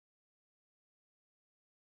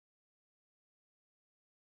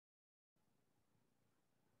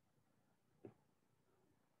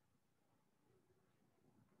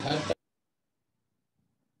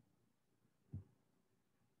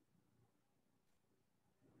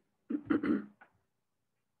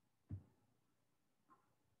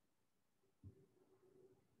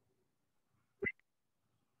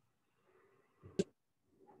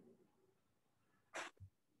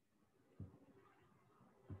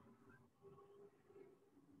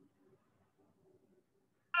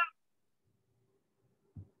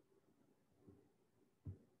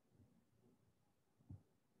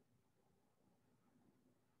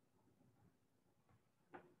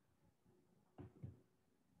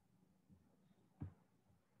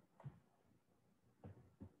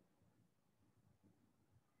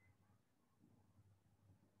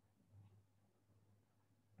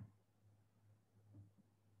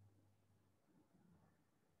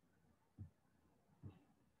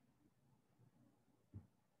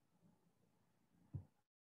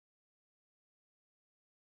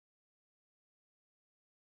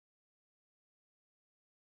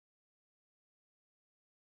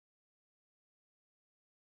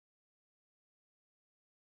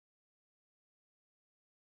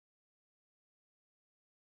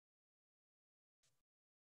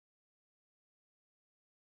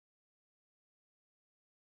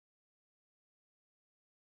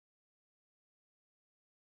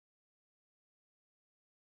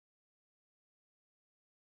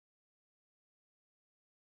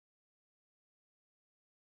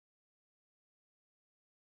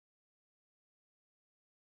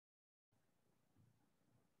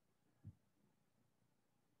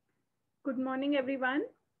Good morning, everyone.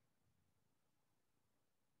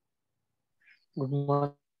 Good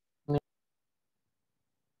morning.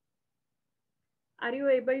 Are you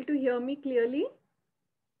able to hear me clearly?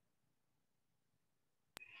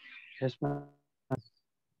 Yes, ma'am.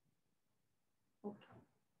 Okay.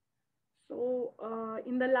 So,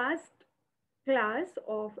 in the last class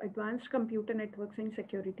of Advanced Computer Networks and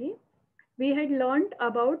Security, we had learned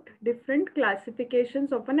about different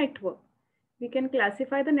classifications of a network. We can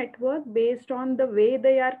classify the network based on the way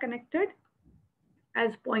they are connected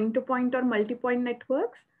as point-to-point or multi-point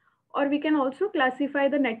networks, or we can also classify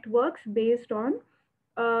the networks based on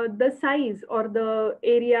the size or the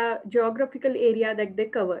area, geographical area that they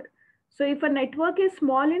cover. So if a network is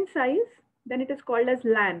small in size, then it is called as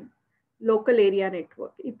LAN, local area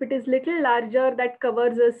network. If it is little larger, that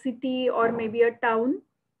covers a city or maybe a town,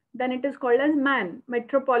 then it is called as MAN,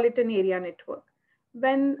 metropolitan area network.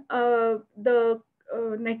 When the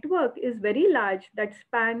network is very large, that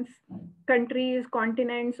spans countries,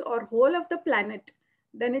 continents, or whole of the planet,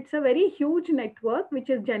 then it's a very huge network, which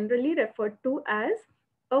is generally referred to as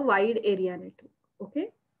a wide area network. Okay.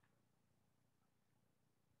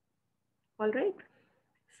 All right.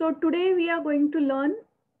 So today we are going to learn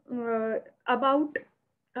about,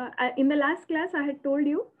 in the last class I had told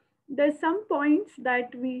you, there's some points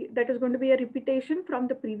that is going to be a repetition from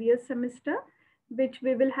the previous semester, which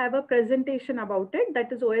we will have a presentation about it,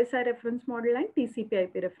 that is OSI reference model and TCP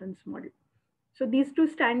IP reference model. So these two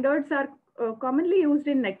standards are commonly used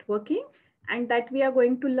in networking, and that we are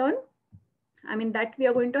going to learn, that we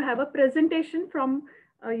are going to have a presentation from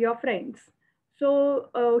your friends. So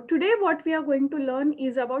today what we are going to learn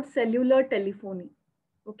is about cellular telephony.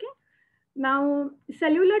 Okay. Now,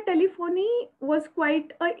 cellular telephony was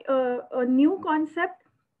quite a new concept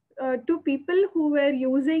to people who were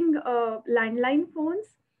using landline phones,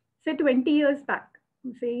 say 20 years back,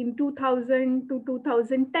 say in 2000 to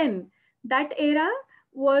 2010. That era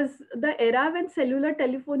was the era when cellular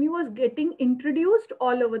telephony was getting introduced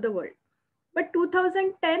all over the world. But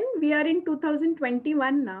 2010, we are in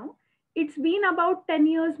 2021 now. It's been about 10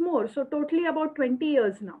 years more, so totally about 20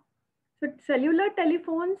 years now. So cellular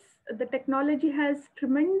telephones, the technology has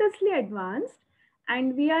tremendously advanced,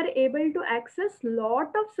 and we are able to access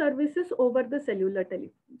lot of services over the cellular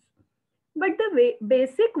telephones. But the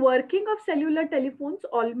basic working of cellular telephones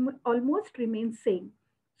almost remains same.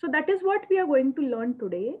 So that is what we are going to learn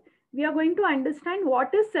today. We are going to understand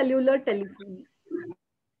what is cellular telephony.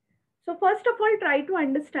 So first of all, try to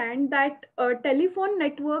understand that telephone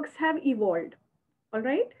networks have evolved. All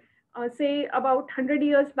right. Say about 100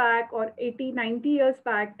 years back or 80, 90 years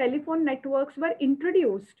back, telephone networks were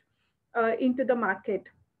introduced into the market.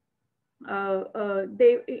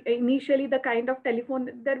 They initially, the kind of telephone,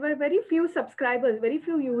 there were very few subscribers, very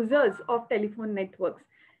few users of telephone networks,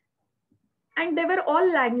 and they were all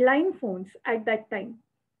landline phones at that time.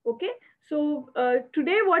 Okay. So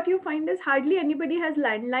today what you find is hardly anybody has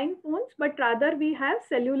landline phones, but rather we have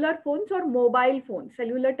cellular phones or mobile phones.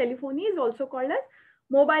 Cellular telephony is also called as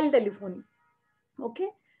mobile telephony. Okay.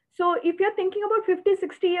 So if you're thinking about 50,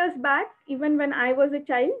 60 years back, even when I was a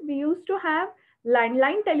child, we used to have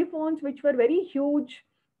landline telephones, which were very huge.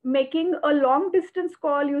 Making a long distance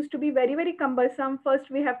call used to be very, very cumbersome.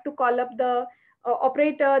 First, we have to call up the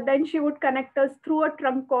operator, then she would connect us through a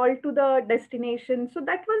trunk call to the destination. So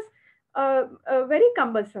that was very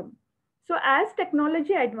cumbersome. So as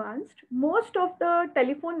technology advanced, most of the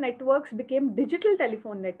telephone networks became digital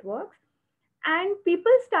telephone networks, and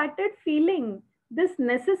people started feeling this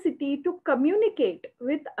necessity to communicate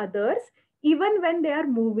with others even when they are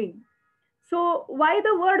moving. So why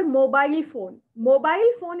the word mobile phone?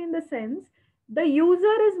 Mobile phone in the sense the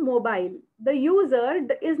user is mobile. The user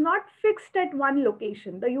is not fixed at one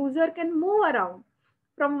location. The user can move around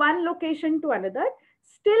from one location to another.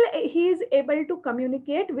 Still, he is able to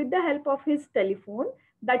communicate with the help of his telephone.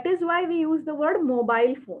 That is why we use the word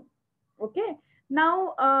mobile phone. Okay.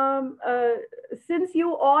 Now, since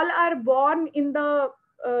you all are born in the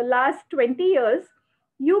last 20 years,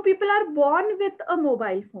 you people are born with a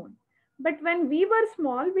mobile phone. But when we were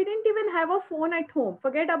small, we didn't even have a phone at home.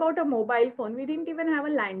 Forget about a mobile phone. We didn't even have a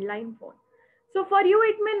landline phone. So for you,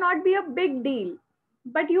 it may not be a big deal,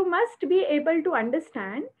 but you must be able to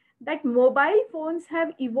understand that mobile phones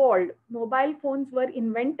have evolved. Mobile phones were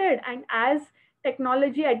invented, and as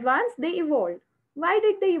technology advanced, they evolved. Why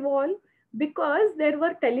did they evolve? Because there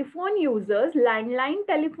were telephone users, landline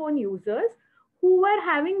telephone users, who were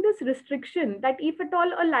having this restriction that if at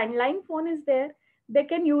all a landline phone is there, they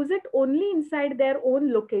can use it only inside their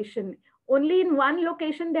own location. Only in one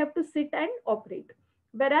location they have to sit and operate.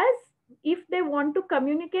 Whereas if they want to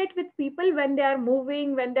communicate with people when they are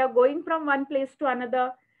moving, when they are going from one place to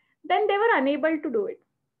another, then they were unable to do it.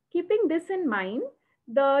 Keeping this in mind,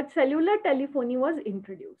 the cellular telephony was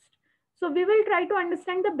introduced. So we will try to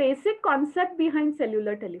understand the basic concept behind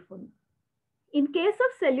cellular telephony. In case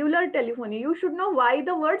of cellular telephony, you should know why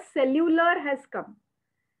the word cellular has come.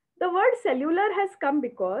 The word cellular has come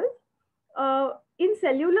because in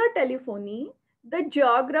cellular telephony, the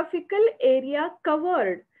geographical area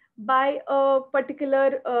covered by a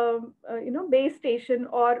particular base station,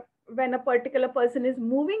 or when a particular person is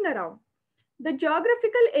moving around, the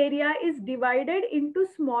geographical area is divided into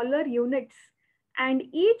smaller units, and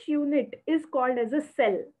each unit is called as a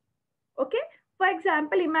cell. Okay. For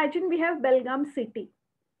example, imagine we have Belgaum city.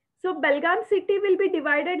 So Belgaum city will be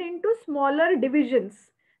divided into smaller divisions.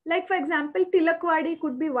 Like for example, Tilakwadi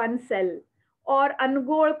could be one cell, or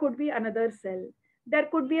Angol could be another cell. There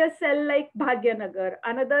could be a cell like Bhagyanagar,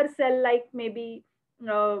 another cell like maybe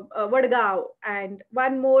Vadgaon, and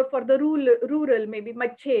one more for the rural maybe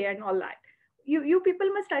Mache and all that. You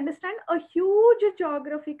people must understand, a huge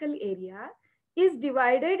geographical area is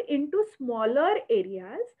divided into smaller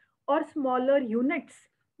areas or smaller units,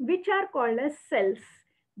 which are called as cells.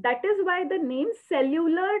 That is why the name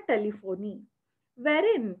cellular telephony,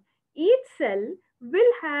 wherein each cell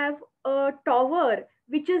will have a tower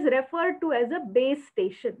which is referred to as a base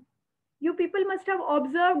station. You people must have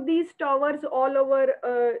observed these towers all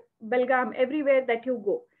over Belgaum, everywhere that you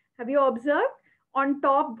go. Have you observed? On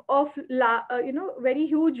top of very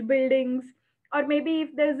huge buildings, or maybe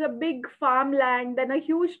if there's a big farmland, then a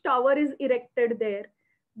huge tower is erected there.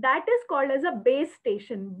 That is called as a base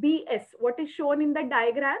station, BS. What is shown in the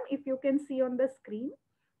diagram, if you can see on the screen,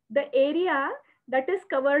 the area that is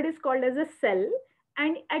covered is called as a cell,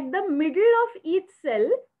 and at the middle of each cell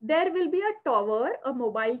there will be a tower, a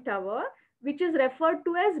mobile tower, which is referred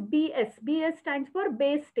to as BS. BS stands for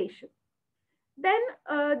base station. Then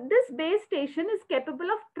this base station is capable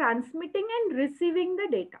of transmitting and receiving the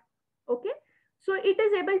data. Okay, so it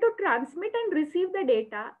is able to transmit and receive the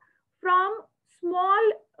data from small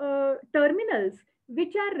terminals,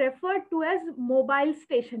 which are referred to as mobile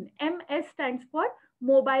station. MS stands for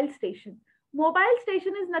mobile station. Mobile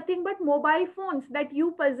station is nothing but mobile phones that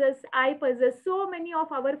you possess, I possess, so many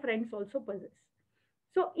of our friends also possess.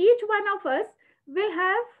 So each one of us will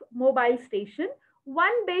have mobile station.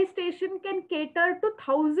 One base station can cater to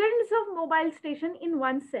thousands of mobile station in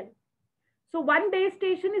one cell. So one base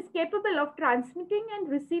station is capable of transmitting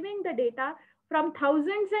and receiving the data from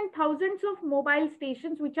thousands and thousands of mobile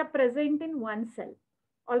stations which are present in one cell.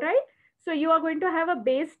 All right. So you are going to have a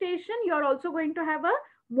base station. You are also going to have a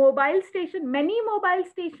mobile station, many mobile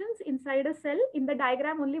stations inside a cell. In the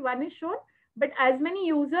diagram, only one is shown, but as many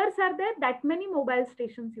users are there, that many mobile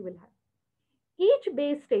stations you will have. Each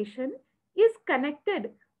base station is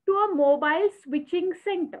connected to a mobile switching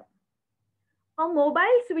center. A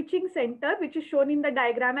mobile switching center, which is shown in the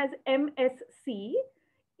diagram as MSC,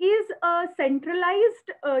 is a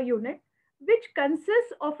centralized unit which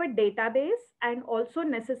consists of a database and also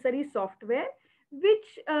necessary software,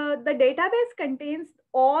 which the database contains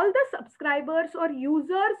all the subscribers or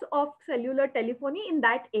users of cellular telephony in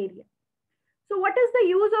that area. So what is the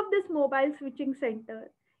use of this mobile switching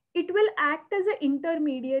center? It will act as an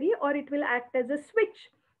intermediary, or it will act as a switch,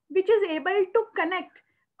 which is able to connect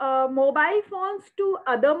mobile phones to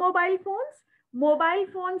other mobile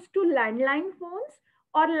phones to landline phones,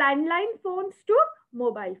 or landline phones to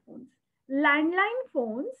mobile phones. Landline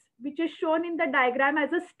phones, which is shown in the diagram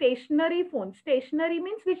as a stationary phone. Stationary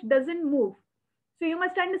means which doesn't move. So you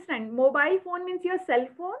must understand, mobile phone means your cell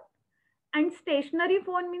phone, and stationary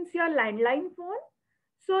phone means your landline phone.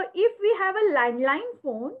 So if we have a landline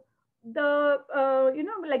phone, the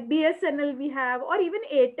like BSNL we have, or even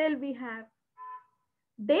Airtel we have,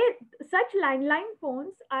 such landline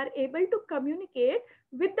phones are able to communicate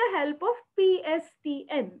with the help of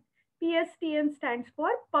PSTN. PSTN stands for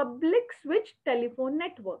Public Switch Telephone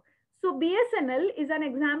Network. So BSNL is an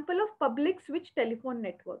example of Public Switch Telephone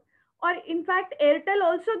Network. Or in fact, Airtel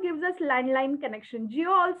also gives us landline connection. Jio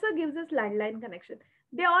also gives us landline connection.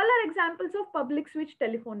 They all are examples of Public Switch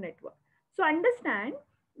Telephone Network. So understand,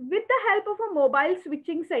 with the help of a mobile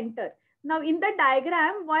switching center. Now in the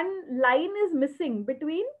diagram, one line is missing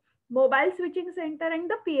between mobile switching center and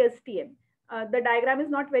the PSTN. The diagram is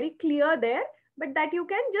not very clear there, but that you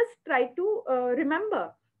can just try to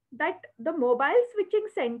remember that the mobile switching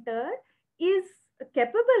center is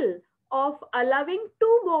capable of allowing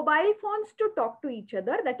two mobile phones to talk to each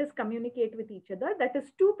other, that is communicate with each other. That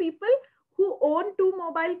is, two people who own two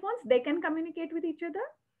mobile phones, they can communicate with each other.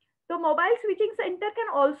 The mobile switching center can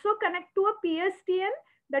also connect to a PSTN,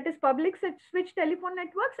 that is public switch telephone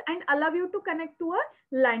networks, and allow you to connect to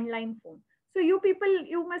a landline phone. So you people,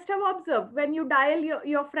 you must have observed when you dial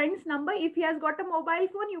your friend's number, if he has got a mobile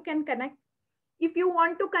phone, you can connect. If you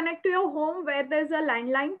want to connect to your home where there's a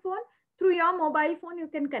landline phone, through your mobile phone, you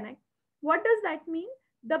can connect. What does that mean?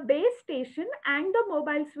 The base station and the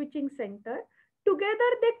mobile switching center, together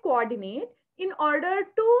they coordinate in order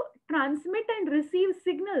to transmit and receive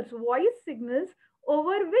signals, voice signals,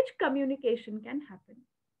 over which communication can happen.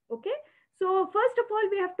 Okay. So first of all,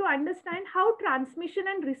 we have to understand how transmission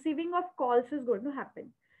and receiving of calls is going to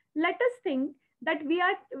happen. Let us think that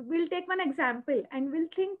we'll take one example and we'll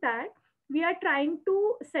think that we are trying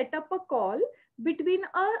to set up a call between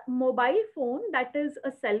a mobile phone, that is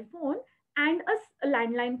a cell phone, and a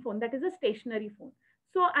landline phone, that is a stationary phone.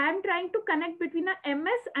 So I am trying to connect between a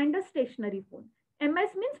MS and a stationary phone.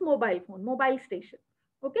 MS means mobile phone, mobile station.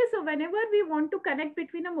 Okay, so whenever we want to connect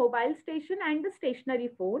between a mobile station and the stationary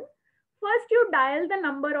phone, first you dial the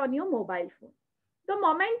number on your mobile phone. The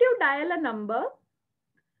moment you dial a number,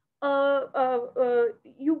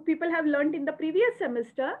 you people have learned in the previous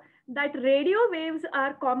semester that radio waves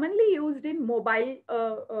are commonly used in mobile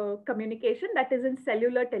communication, that is in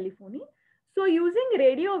cellular telephony. So using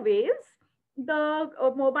radio waves, the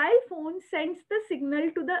mobile phone sends the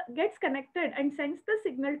signal to gets connected and sends the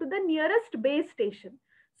signal to the nearest base station.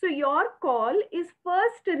 So your call is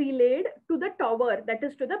first relayed to the tower, that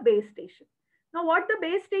is to the base station. Now what the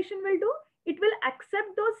base station will do? It will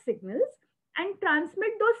accept those signals and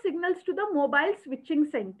transmit those signals to the mobile switching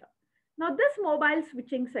center. Now this mobile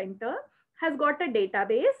switching center has got a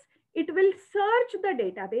database. It will search the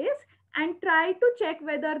database and try to check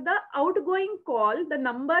whether the outgoing call, the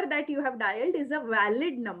number that you have dialed, is a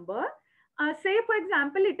valid number. Say for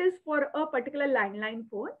example, it is for a particular landline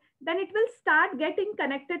phone, then it will start getting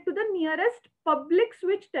connected to the nearest public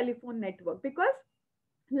switch telephone network, because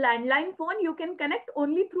landline phone you can connect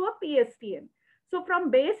only through a PSTN. So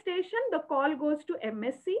from base station, the call goes to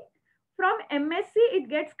MSC. From MSC, it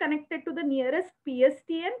gets connected to the nearest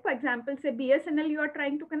PSTN. For example, say BSNL you are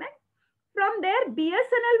trying to connect. From there,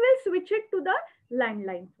 BSNL will switch it to the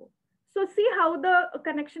landline phone. So see how the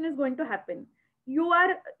connection is going to happen. You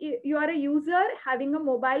are a user having a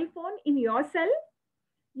mobile phone in your cell.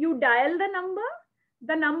 You dial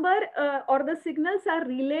the number or the signals are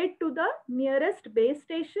relayed to the nearest base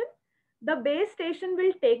station. The base station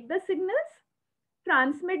will take the signals,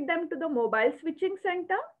 transmit them to the mobile switching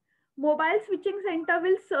center. Mobile switching center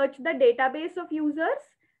will search the database of users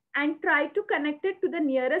and try to connect it to the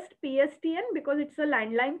nearest PSTN, because it's a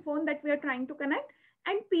landline phone that we are trying to connect.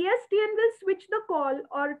 And PSTN will switch the call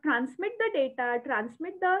or transmit the data,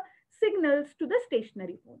 transmit the signals to the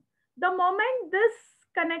stationary phone. The moment this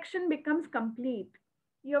connection becomes complete,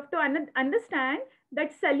 you have to understand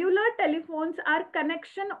that cellular telephones are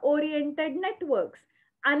connection-oriented networks.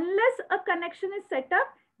 Unless a connection is set up,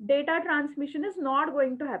 data transmission is not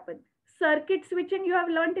going to happen. Circuit switching you have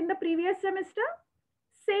learned in the previous semester.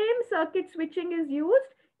 Same circuit switching is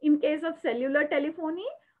used in case of cellular telephony.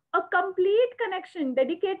 A complete connection,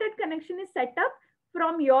 dedicated connection is set up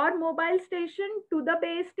from your mobile station to the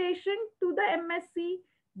base station, to the MSC,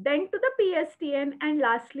 then to the PSTN, and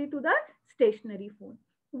lastly to the stationary phone.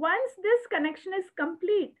 Once this connection is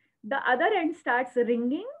complete, the other end starts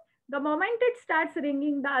ringing. The moment it starts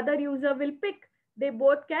ringing, the other user will pick. They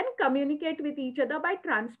both can communicate with each other by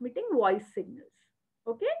transmitting voice signals.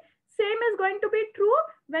 Okay. Same is going to be true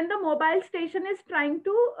when the mobile station is trying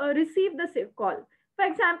to receive the call. For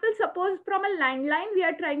example, suppose from a landline, we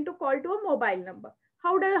are trying to call to a mobile number.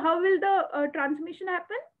 How will the transmission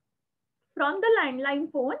happen? From the landline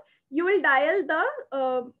phone, you will dial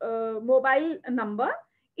the mobile number.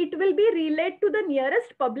 It will be relayed to the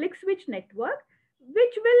nearest public switch network,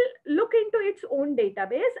 which will look into its own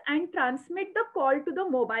database and transmit the call to the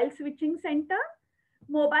mobile switching center.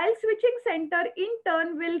 Mobile switching center in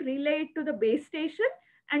turn will relay it to the base station,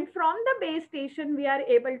 and from the base station we are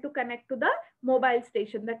able to connect to the mobile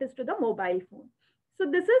station, that is to the mobile phone. So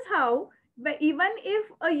this is how, even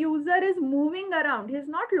if a user is moving around, he is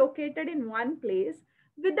not located in one place,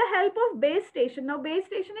 with the help of base station. Now base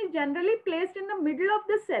station is generally placed in the middle of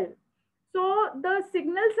the cell. So the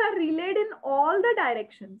signals are relayed in all the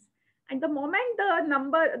directions. And the moment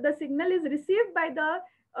the signal is received by the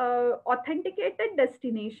authenticated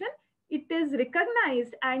destination, it is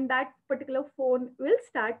recognized and that particular phone will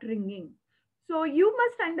start ringing. So you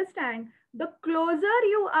must understand, the closer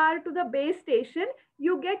you are to the base station,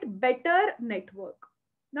 you get better network.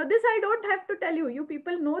 Now this I don't have to tell you, you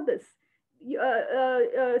people know this.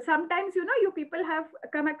 Sometimes, you people have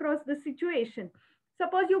come across this situation.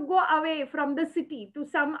 Suppose you go away from the city to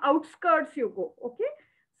some outskirts you go, okay?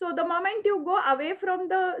 So the moment you go away from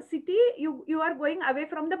the city, you are going away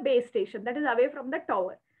from the base station, that is away from the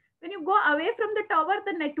tower. When you go away from the tower,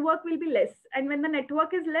 the network will be less. And when the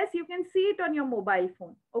network is less, you can see it on your mobile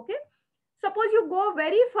phone. Okay. Suppose you go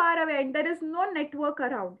very far away and there is no network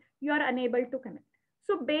around, you are unable to connect.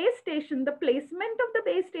 So base station, the placement of the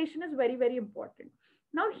base station is very, very important.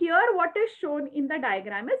 Now here what is shown in the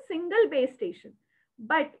diagram is single base station.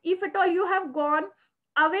 But if at all you have gone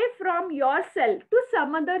away from your cell to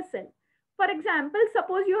some other cell, for example,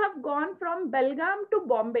 suppose you have gone from Belgaum to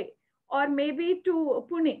Bombay or maybe to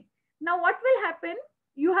Pune. Now what will happen?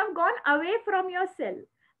 You have gone away from your cell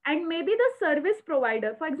and maybe the service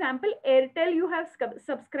provider, for example, Airtel, you have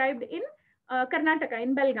subscribed in Karnataka,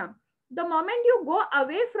 in Belgaum. The moment you go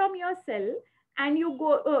away from your cell and you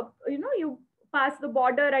go, you pass the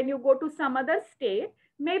border and you go to some other state,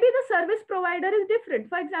 maybe the service provider is different.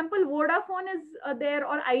 For example, Vodafone is there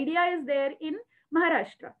or Idea is there in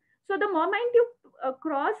Maharashtra. So the moment you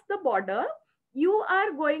cross the border, you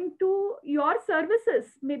are going to, your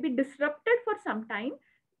services may be disrupted for some time,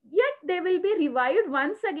 yet they will be revived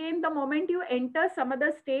once again the moment you enter some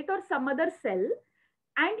other state or some other cell.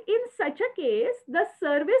 And in such a case, the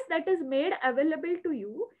service that is made available to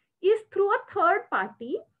you is through a third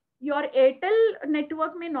party. Your Airtel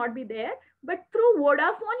network may not be there, but through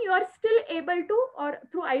Vodafone, you are still able to, or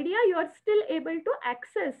through Idea, you are still able to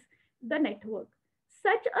access the network.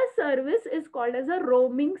 Such a service is called as a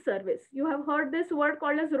roaming service. You have heard this word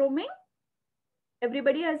called as roaming?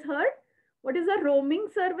 Everybody has heard? What is a roaming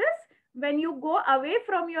service? When you go away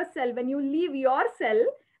from your cell, when you leave your cell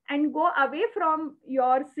and go away from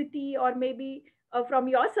your city or maybe from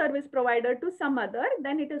your service provider to some other,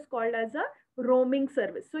 then it is called as a roaming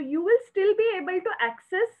service. So you will still be able to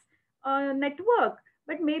access network,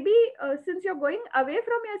 but maybe since you're going away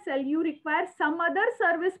from your cell, you require some other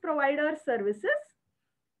service provider services.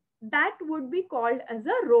 That would be called as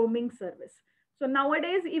a roaming service. So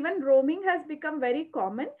nowadays, even roaming has become very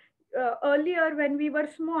common. Earlier, when we were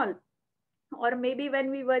small, or maybe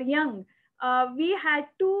when we were young, we had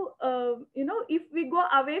to, if we go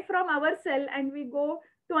away from our cell and we go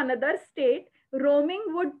to another state, roaming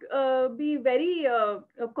would be very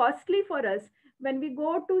costly for us. When we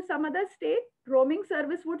go to some other state, roaming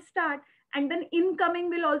service would start, and then incoming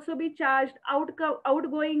will also be charged,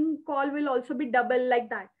 outgoing call will also be double, like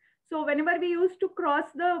that. So whenever we used to cross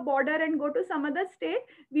the border and go to some other state,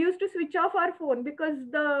 we used to switch off our phone because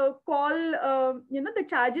the call, the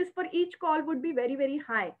charges for each call would be very, very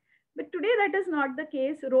high. But today that is not the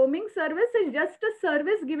case. Roaming service is just a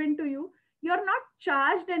service given to you. You're not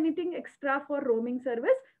charged anything extra for roaming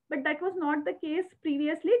service, but that was not the case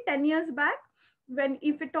previously, 10 years back, when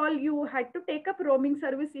if at all you had to take up roaming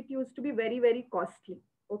service, it used to be very, very costly.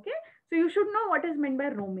 Okay. So you should know what is meant by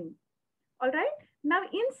roaming. All right. Now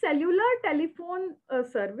in cellular telephone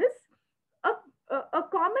service, a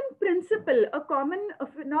common principle, a common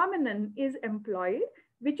phenomenon is employed,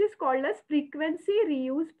 which is called as frequency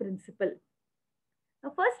reuse principle.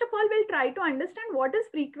 Now, first of all, we'll try to understand what is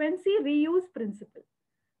frequency reuse principle.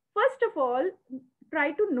 First of all,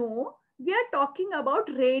 try to know we are talking about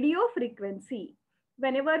radio frequency.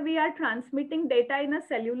 Whenever we are transmitting data in a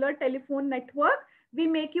cellular telephone network, we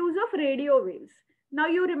make use of radio waves. Now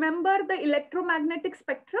you remember the electromagnetic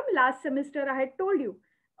spectrum. Last semester I had told you.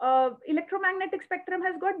 Electromagnetic spectrum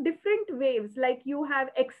has got different waves, like you have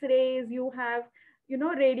X-rays, you have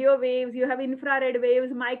radio waves, you have infrared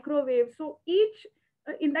waves, microwaves. So each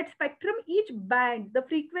in that spectrum, each band, the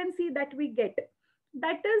frequency that we get,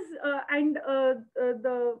 that is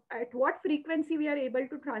at what frequency we are able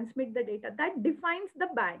to transmit the data, that defines the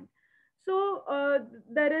band. So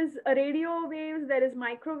there is a radio waves, there is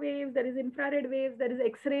microwaves, there is infrared waves, there is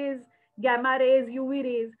X-rays, gamma rays, UV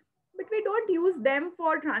rays, but we don't use them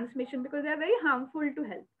for transmission because they are very harmful to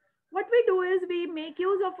health. What we do is we make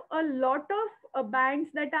use of a lot of bands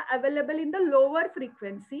that are available in the lower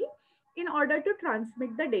frequency in order to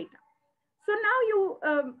transmit the data. So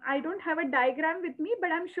now I don't have a diagram with me,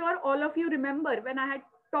 but I'm sure all of you remember when I had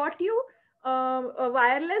taught you a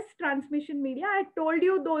wireless transmission media, I told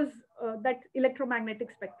you that electromagnetic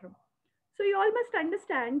spectrum. So you all must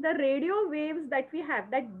understand the radio waves that we have,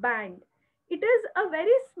 that band. It is a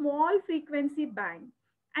very small frequency band,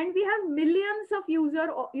 and we have millions of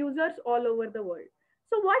users all over the world.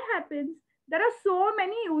 So what happens? There are so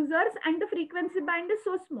many users and the frequency band is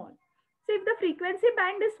so small. So if the frequency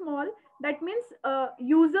band is small, that means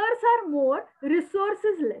users are more,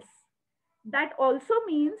 resources less. That also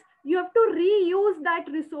means you have to reuse that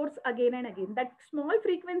resource again and again. That small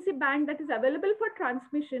frequency band that is available for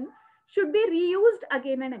transmission should be reused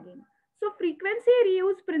again and again. So frequency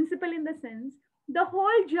reuse principle in the sense, The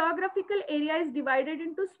whole geographical area is divided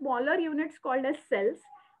into smaller units called as cells,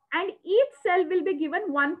 and each cell will be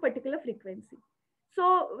given one particular frequency.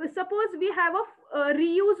 So suppose we have a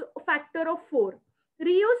reuse factor of 4.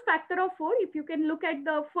 Reuse factor of 4, if you can look at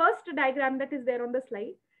the first diagram that is there on the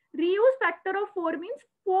slide, reuse factor of 4 means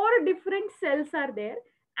 4 different cells are there,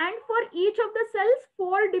 and for each of the cells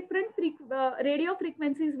 4 different radio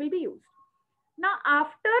frequencies will be used. Now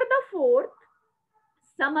after the fourth,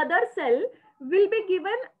 some other cell will be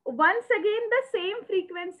given once again the same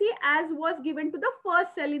frequency as was given to the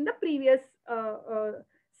first cell in the previous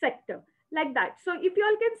sector, like that. So if you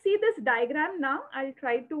all can see this diagram now, I'll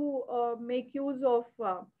try to make use of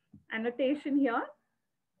annotation here.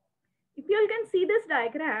 If you all can see this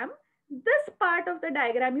diagram, this part of the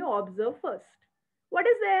diagram you observe first. What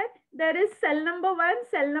is there? There is cell number 1,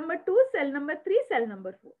 cell number 2, cell number 3, cell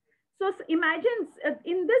number 4. So imagine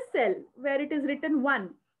in this cell where it is written 1,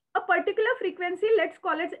 a particular frequency, let's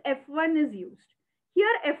call it F1 is used.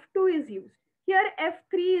 Here F2 is used. Here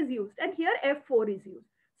F3 is used. And here F4 is used.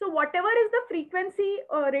 So whatever is the frequency,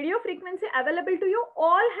 radio frequency available to you,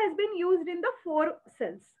 all has been used in the 4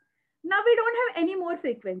 cells. Now we don't have any more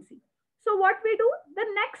frequency. So what we do, the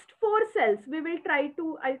next 4 cells,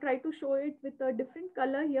 I'll try to show it with a different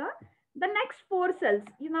color here. The next 4 cells,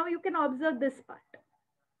 now you can observe this part.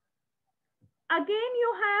 Again,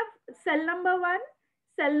 you have cell number 1,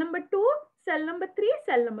 cell number 2, cell number 3,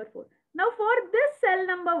 cell number 4. Now for this cell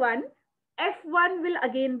number 1, F1 will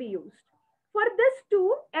again be used. For this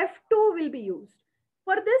 2, F2 will be used.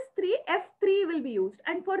 For this 3, F3 will be used.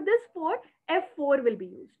 And for this 4, F4 will be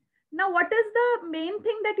used. Now what is the main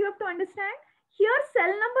thing that you have to understand? Here cell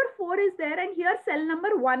number 4 is there and here cell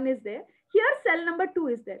number 1 is there. Here cell number 2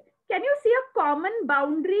 is there. Can you see a common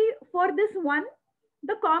boundary for this 1?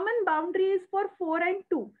 The common boundary is for 4 and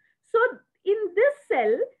 2. So in this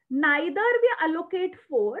cell, neither we allocate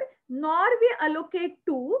 4 nor we allocate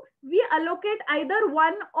 2. We allocate either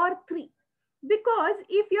 1 or 3. Because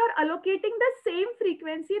if you're allocating the same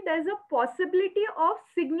frequency, there's a possibility of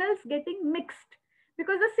signals getting mixed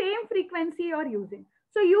because the same frequency you're using.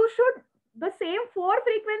 So you should, the same 4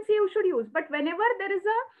 frequency you should use. But whenever there is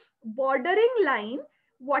a bordering line,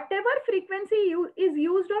 whatever frequency is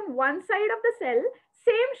used on one side of the cell,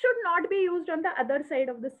 same should not be used on the other side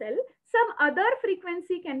of the cell. Some other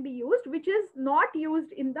frequency can be used, which is not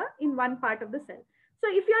used in one part of the cell. So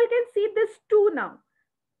if you all can see this 2 now.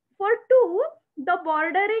 For 2, the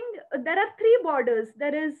bordering, there are 3 borders.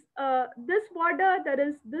 There is this border, there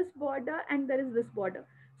is this border, and there is this border.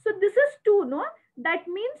 So this is 2, no? That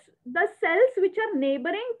means the cells which are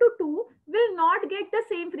neighboring to 2 will not get the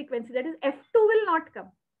same frequency. That is F2 will not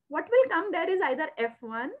come. What will come there is either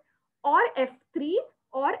F1 or F3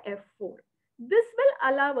 or F4. This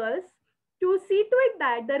will allow us to see to it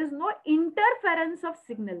that there is no interference of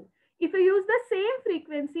signal. If you use the same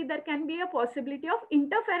frequency, there can be a possibility of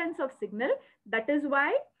interference of signal. That is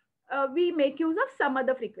why we make use of some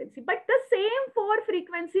other frequency. But the same 4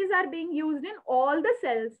 frequencies are being used in all the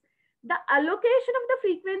cells. The allocation of the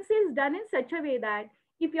frequency is done in such a way that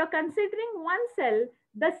if you're considering one cell,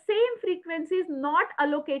 the same frequency is not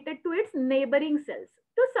allocated to its neighboring cells.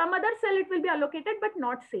 To some other cell, it will be allocated, but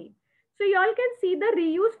not same. So you all can see the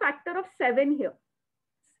reuse factor of 7 here.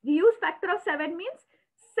 Reuse factor of 7 means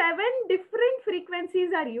 7 different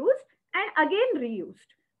frequencies are used and again reused.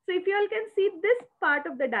 So if you all can see this part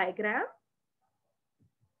of the diagram,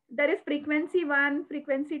 there is frequency 1,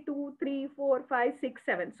 frequency 2, 3, 4, 5, 6,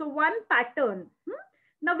 7. So one pattern.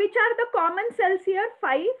 Now which are the common cells here?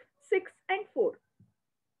 5, 6 and 4.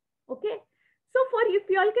 Okay. So for, if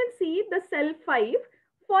you all can see the cell 5,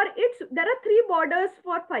 for its, there are 3 borders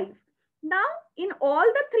for 5. Now, in all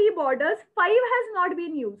the 3 borders, 5 has not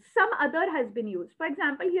been used. Some other has been used. For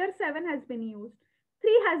example, here 7 has been used,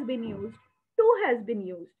 3 has been used, 2 has been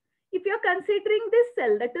used. If you're considering this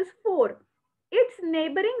cell, that is 4, its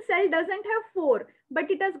neighboring cell doesn't have 4,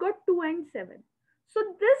 but it has got 2 and 7. So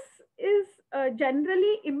this is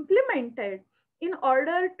generally implemented in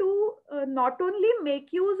order to not only make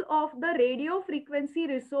use of the radio frequency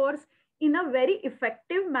resource in a very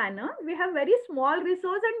effective manner. We have very small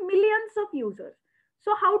resource and millions of users.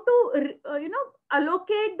 So how to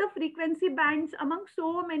allocate the frequency bands among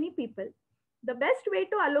so many people? The best way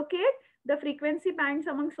to allocate the frequency bands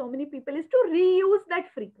among so many people is to reuse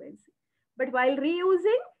that frequency. But while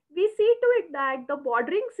reusing, we see to it that the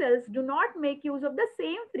bordering cells do not make use of the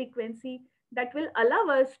same frequency that will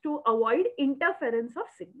allow us to avoid interference of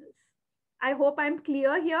signals. I hope I'm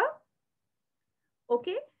clear here.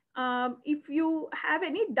 Okay. If you have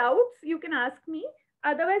any doubts, you can ask me.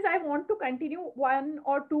 Otherwise, I want to continue 1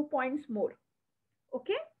 or 2 points more.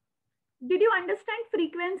 Okay. Did you understand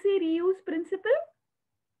frequency reuse principle?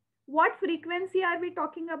 What frequency are we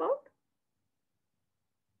talking about?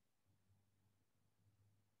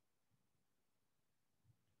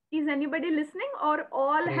 Is anybody listening, or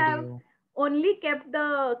all have Radio. only kept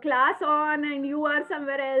the class on and you are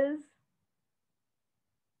somewhere else?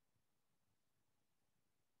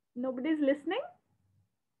 Nobody's listening?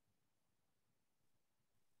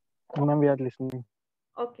 Ma'am, we are listening.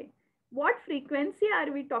 Okay. What frequency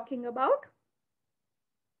are we talking about?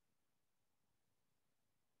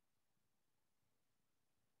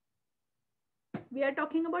 We are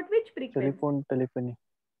talking about which frequency? Telephone telephony.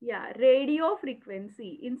 Yeah, radio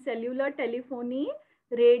frequency. In cellular telephony,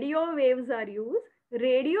 radio waves are used.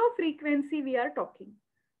 Radio frequency we are talking.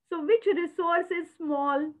 So which resource is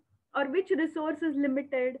small or which resource is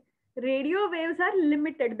limited? Radio waves are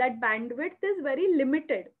limited. That bandwidth is very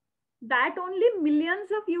limited. That only millions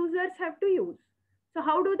of users have to use. So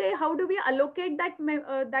how do we allocate that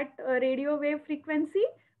radio wave frequency?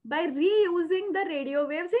 By reusing the radio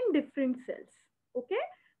waves in different cells. Okay.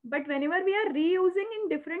 But whenever we are reusing in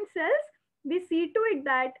different cells, we see to it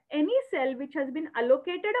that any cell which has been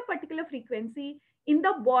allocated a particular frequency, in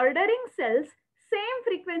the bordering cells, same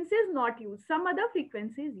frequency is not used. Some other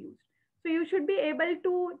frequency is used. So you should be able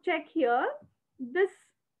to check here this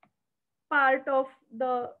part of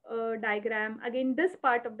the diagram, again this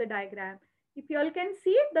part of the diagram. If you all can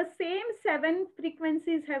see, the same 7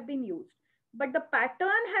 frequencies have been used, but the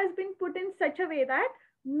pattern has been put in such a way that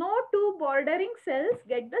no 2 bordering cells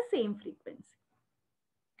get the same frequency.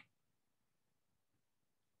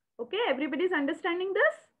 Okay, everybody's understanding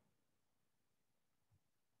this?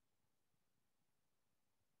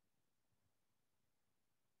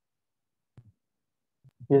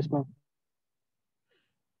 Yes, ma'am.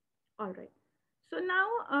 All right. So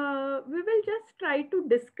now we will just try to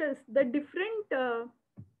discuss the different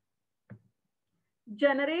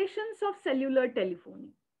generations of cellular telephony.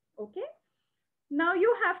 Okay. Now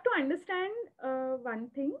you have to understand one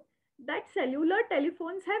thing, that cellular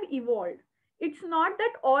telephones have evolved. It's not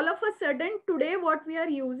that all of a sudden today what we are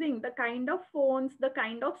using, the kind of phones, the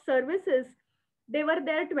kind of services, they were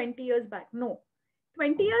there 20 years back. No.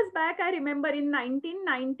 20 years back, I remember in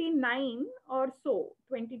 1999 or so,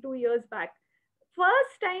 22 years back,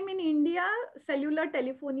 first time in India, cellular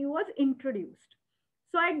telephony was introduced.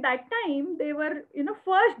 So at that time, they were,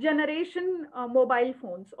 first generation mobile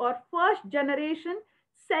phones or first generation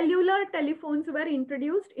cellular telephones were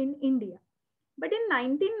introduced in India. But in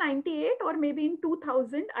 1998 or maybe in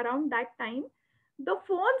 2000, around that time, the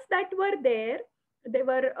phones that were there, they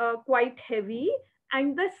were quite heavy,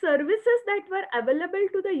 and the services that were available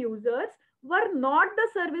to the users were not the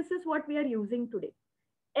services what we are using today.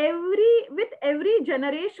 With every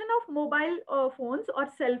generation of mobile phones or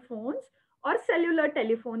cell phones or cellular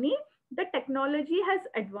telephony, the technology has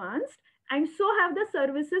advanced, and so have the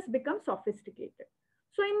services become sophisticated.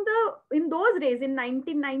 So in those days, in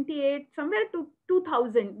 1998, somewhere to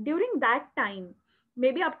 2000, during that time,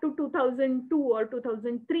 maybe up to 2002 or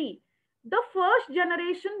 2003, the first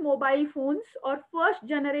generation mobile phones or first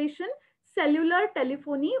generation cellular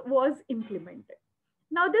telephony was implemented.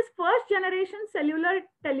 Now, this first generation cellular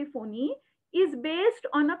telephony is based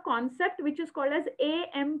on a concept which is called as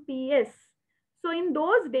AMPS. So in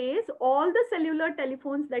those days, all the cellular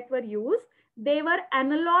telephones that were used, they were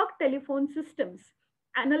analog telephone systems.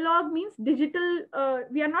 Analog means digital.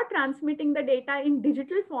 We are not transmitting the data in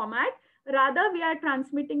digital format. Rather, we are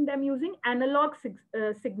transmitting them using analog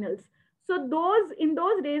signals. So in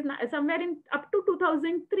those days, somewhere in up to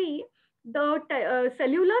 2003, the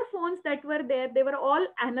cellular phones that were there, they were all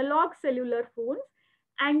analog cellular phones,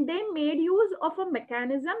 and they made use of a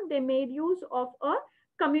mechanism, they made use of a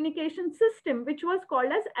communication system which was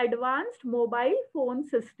called as Advanced Mobile Phone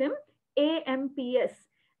System, AMPS.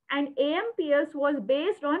 And AMPS was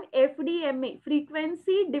based on FDMA,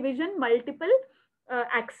 Frequency Division Multiple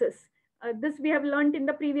Access. This we have learned in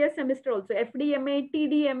the previous semester also. FDMA,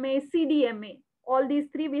 TDMA, CDMA, all these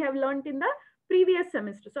three we have learned in the previous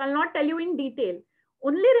semester. So I'll not tell you in detail.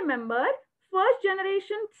 Only remember, first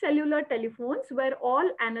generation cellular telephones were all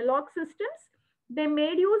analog systems. They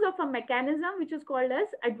made use of a mechanism which is called as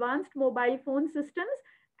Advanced Mobile Phone Systems,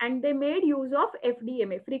 and they made use of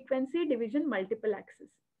FDMA, Frequency Division Multiple Access.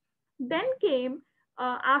 Then came,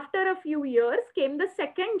 after a few years, came the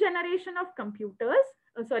second generation of computers,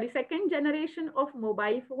 second generation of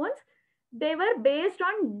mobile phones. They were based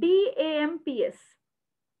on DAMPS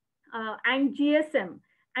and GSM,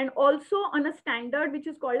 and also on a standard which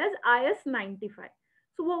is called as IS-95.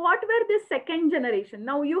 So what were this second generation?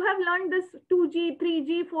 Now you have learned this 2G,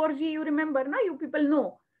 3G, 4G, you remember, no? You people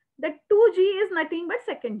know. The 2G is nothing but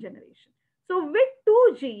second generation. So with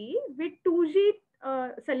 2G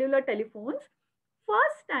cellular telephones,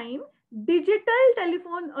 first time digital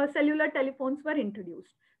cellular telephones were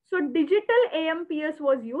introduced. So digital AMPS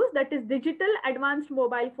was used, that is digital advanced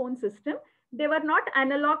mobile phone system. They were not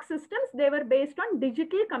analog systems, they were based on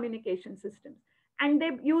digital communication systems. And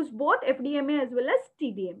they used both FDMA as well as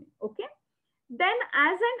TDMA, okay? Then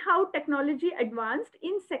as and how technology advanced,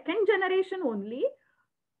 in second generation only,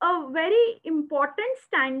 a very important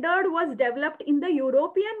standard was developed in the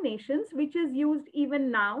European nations, which is used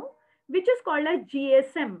even now, which is called as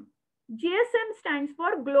GSM. GSM stands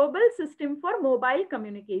for Global System for Mobile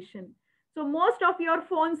Communication. So most of your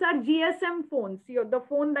phones are GSM phones. The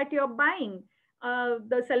phone that you're buying,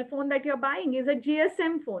 the cell phone that you're buying is a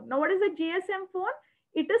GSM phone. Now, what is a GSM phone?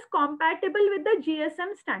 It is compatible with the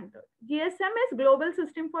GSM standard. GSM is Global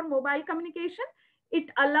System for Mobile Communication. It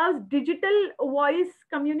allows digital voice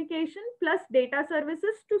communication plus data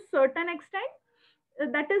services to certain extent.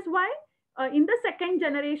 That is why in the second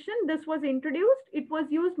generation, this was introduced. It was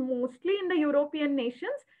used mostly in the European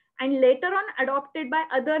nations and later on adopted by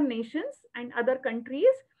other nations and other countries.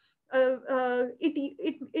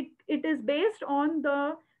 It is based on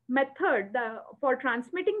the method for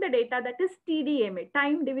transmitting the data, that is TDMA,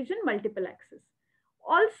 time division multiple access.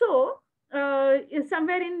 Also,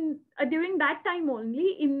 somewhere in during that time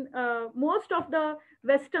only, in most of the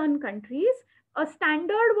Western countries, a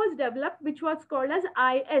standard was developed which was called as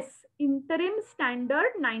IS, Interim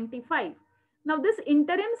Standard 95. Now, this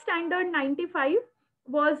Interim Standard 95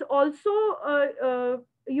 was also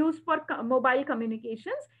used for mobile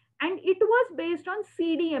communications, and it was based on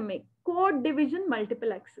CDMA, Code Division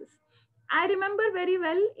Multiple Access. I remember very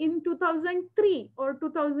well in 2003 or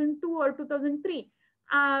 2002 or 2003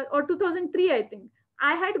 or 2003, I think.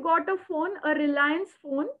 I had got a phone, a Reliance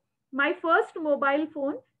phone, my first mobile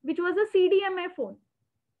phone, which was a CDMA phone.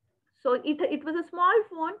 So it was a small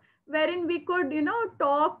phone wherein we could,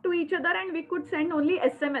 talk to each other and we could send only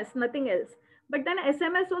SMS, nothing else. But then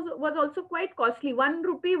SMS was also quite costly, 1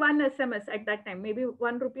 rupee, 1 SMS at that time, maybe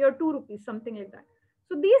 1 rupee or 2 rupees, something like that.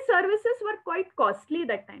 So these services were quite costly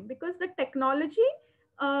that time because the technology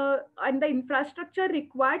and the infrastructure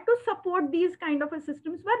required to support these kind of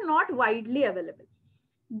systems were not widely available.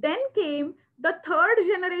 Then came the third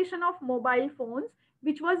generation of mobile phones,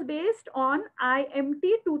 which was based on IMT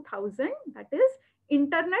 2000, that is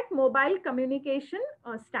Internet Mobile Communication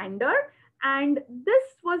Standard. And this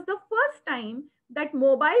was the first time that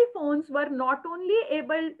mobile phones were not only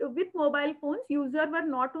able, with mobile phones, users were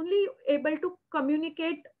not only able to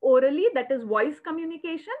communicate orally, that is voice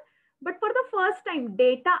communication, but for the first time,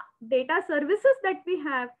 data services that we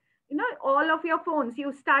have, all of your phones,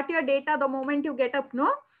 you start your data the moment you get up,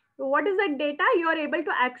 no? So what is that data? You are able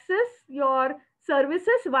to access your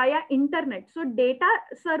services via internet. So data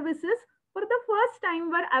services for the first time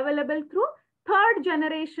were available through third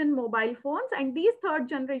generation mobile phones, and these third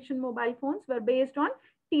generation mobile phones were based on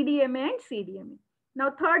TDMA and CDMA.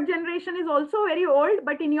 Now, third generation is also very old,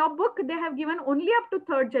 but in your book, they have given only up to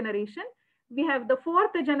third generation. We have the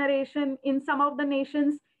fourth generation in some of the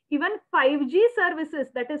nations, even 5G services,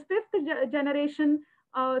 that is fifth generation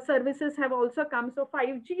services have also come. So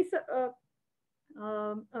 5G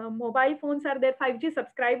mobile phones are there, 5G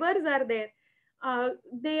subscribers are there.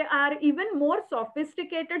 They are even more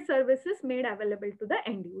sophisticated services made available to the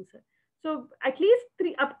end user. So at least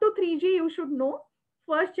up to 3G, you should know.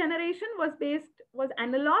 First generation was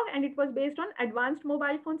analog and it was based on advanced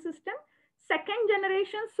mobile phone system. Second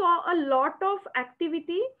generation saw a lot of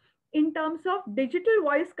activity in terms of digital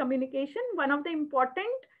voice communication. One of the important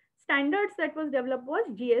standards that was developed was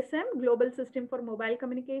GSM, Global System for Mobile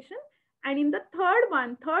Communication. And in the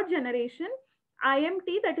third generation,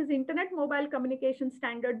 IMT, that is Internet Mobile Communication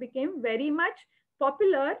Standard, became very much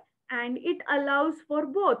popular, and it allows for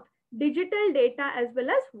both digital data as well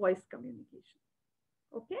as voice communication.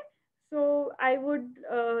 Okay, so I would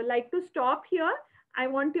like to stop here. I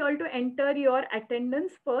want you all to enter your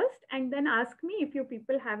attendance first and then ask me if you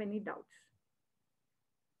people have any doubts.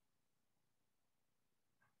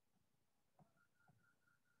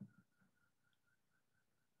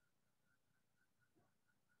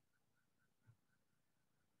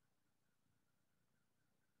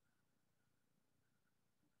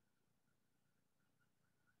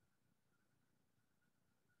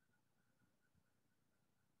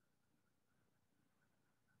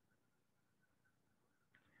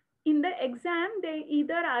 In the exam, they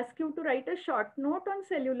either ask you to write a short note on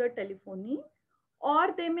cellular telephony, or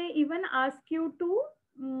they may even ask you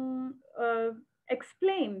to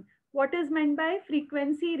explain what is meant by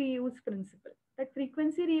frequency reuse principle. That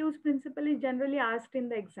frequency reuse principle is generally asked in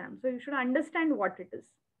the exam. So you should understand what it is.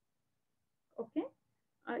 Okay.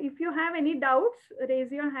 If you have any doubts,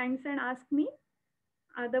 raise your hands and ask me.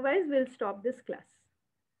 Otherwise, we'll stop this class.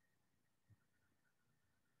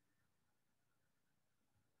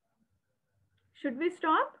 Should we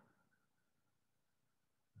stop?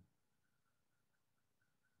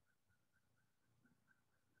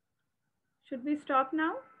 Should we stop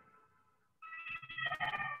now?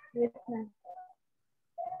 Yes, ma'am.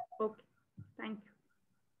 Okay. Thank you.